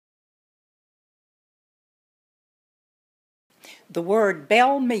The word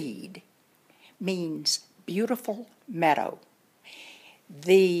Belle Meade means beautiful meadow.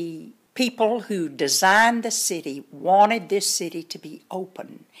 The people who designed the city wanted this city to be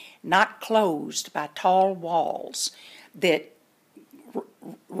open, not closed by tall walls that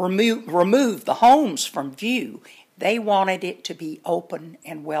remove the homes from view. They wanted it to be open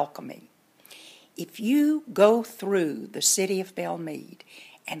and welcoming. If you go through the city of Belle Meade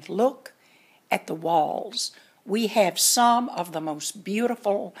and look at the walls, we have some of the most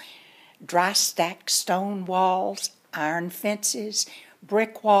beautiful dry stacked stone walls, iron fences,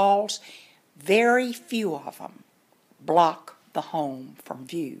 brick walls. Very few of them block the home from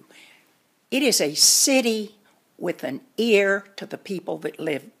view. It is a city with an ear to the people that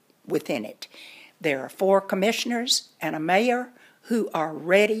live within it. There are 4 commissioners and a mayor who are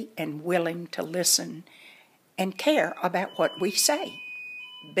ready and willing to listen and care about what we say.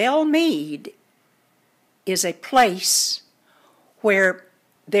 Belle Meade is a place where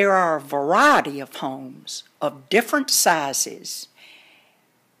there are a variety of homes of different sizes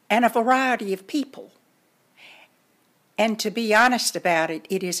and a variety of people. And to be honest about it,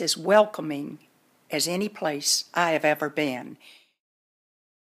 it is as welcoming as any place I have ever been.